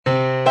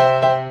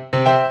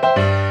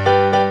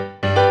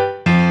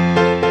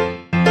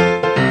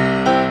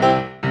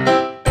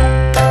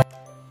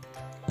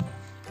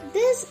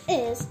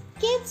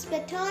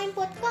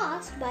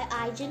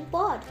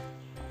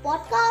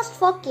podcast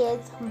for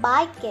kids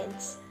by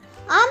kids.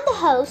 I'm the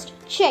host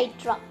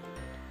Chaitra.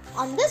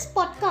 On this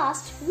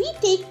podcast, we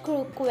take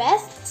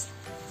requests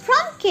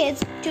from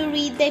kids to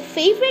read their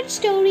favorite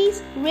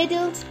stories,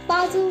 riddles,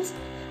 puzzles,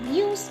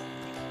 news,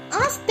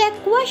 ask their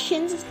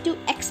questions to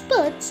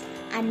experts,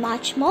 and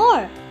much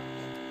more.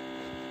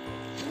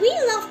 We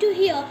love to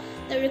hear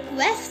the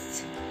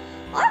requests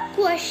or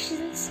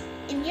questions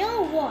in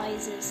your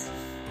voices.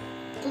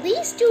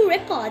 Please do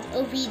record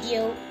a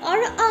video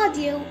or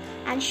audio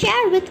and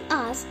share with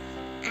us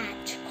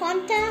at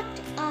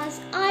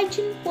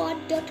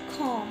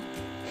contactusigentpod.com.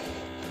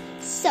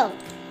 So,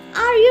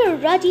 are you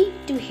ready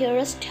to hear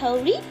a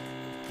story?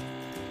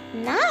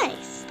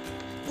 Nice!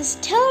 The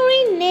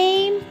story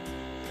name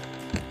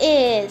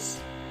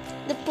is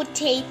The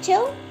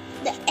Potato,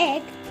 the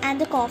Egg and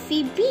the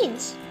Coffee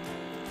Beans.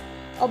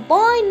 A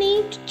boy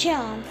named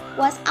John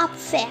was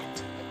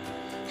upset.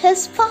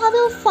 His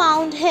father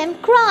found him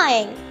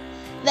crying.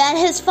 When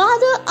his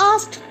father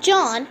asked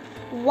John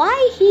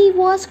why he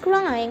was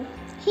crying,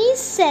 he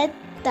said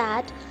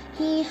that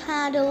he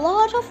had a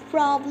lot of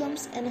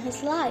problems in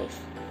his life.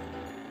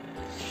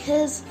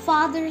 His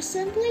father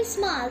simply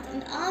smiled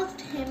and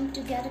asked him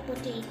to get a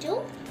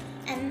potato,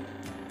 an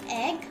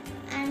egg,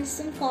 and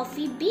some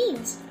coffee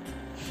beans.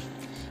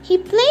 He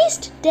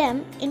placed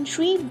them in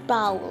 3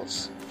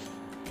 bowls.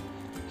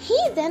 He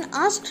then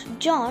asked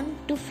John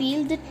to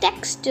feel the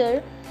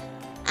texture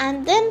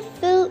and then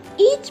fill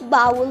each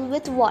bowl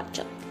with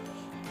water.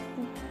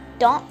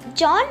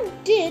 John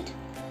did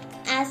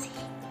as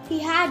he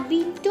had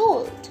been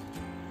told.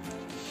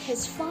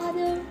 His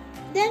father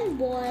then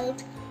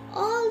boiled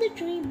all the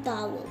 3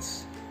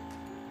 bowls.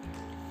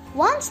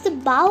 Once the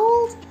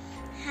bowls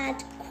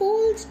had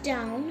cooled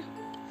down,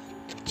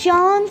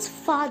 John's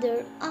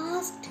father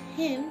asked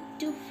him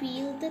to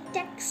feel the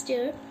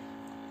texture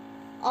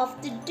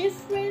of the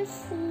different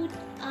food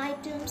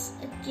items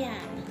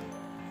again.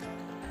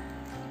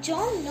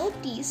 John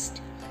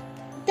noticed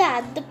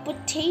that the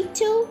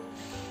potato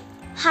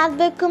had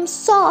become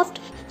soft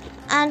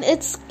and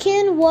its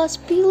skin was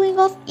peeling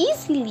off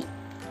easily.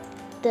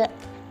 The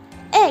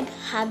egg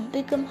had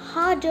become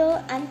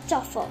harder and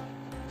tougher.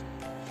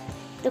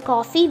 The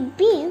coffee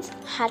beans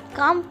had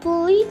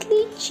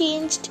completely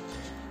changed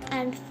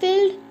and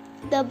filled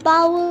the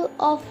bowl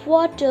of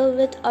water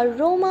with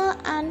aroma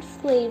and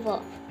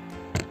flavor.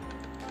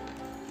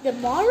 The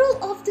moral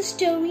of the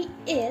story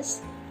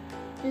is,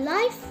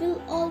 life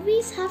will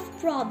always have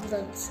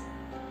problems,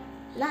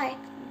 like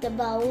the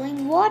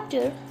boiling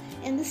water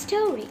in the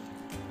story.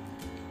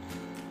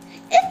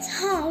 It's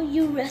how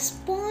you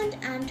respond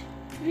and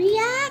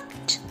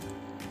react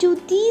to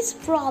these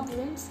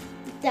problems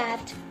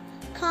that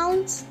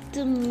counts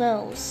the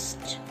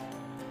most.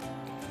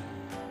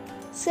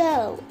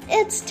 So,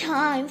 it's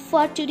time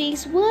for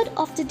today's word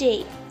of the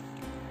day.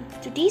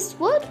 Today's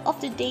word of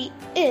the day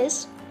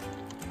is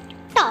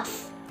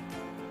tough.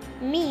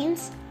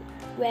 Means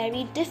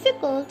very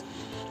difficult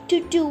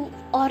to do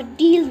or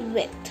deal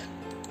with.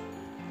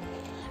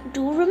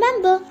 Do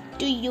remember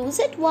to use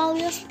it while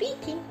you're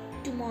speaking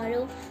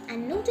tomorrow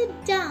and note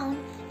it down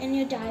in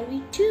your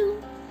diary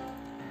too.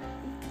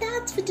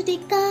 That's for today,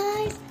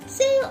 guys.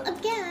 See you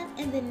again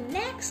in the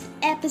next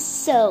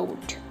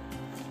episode.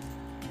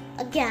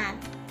 Again,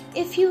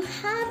 if you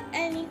have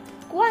any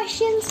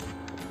questions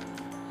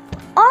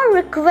or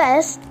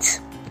requests,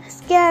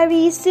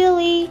 scary,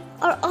 silly,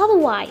 or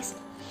otherwise,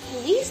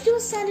 please do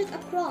send it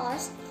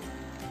across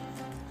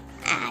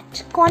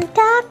at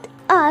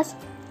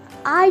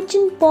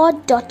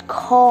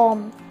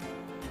contactusigentpod.com.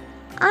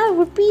 I'll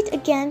repeat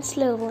again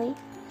slowly.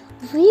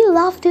 We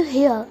love to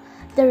hear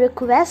the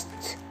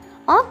requests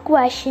or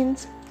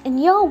questions in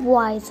your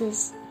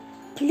voices.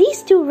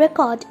 Please do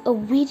record a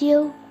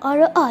video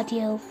or an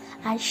audio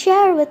and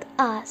share with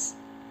us.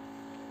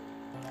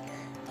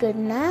 Good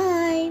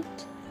night.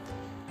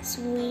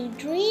 Sweet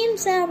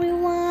dreams,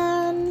 everyone.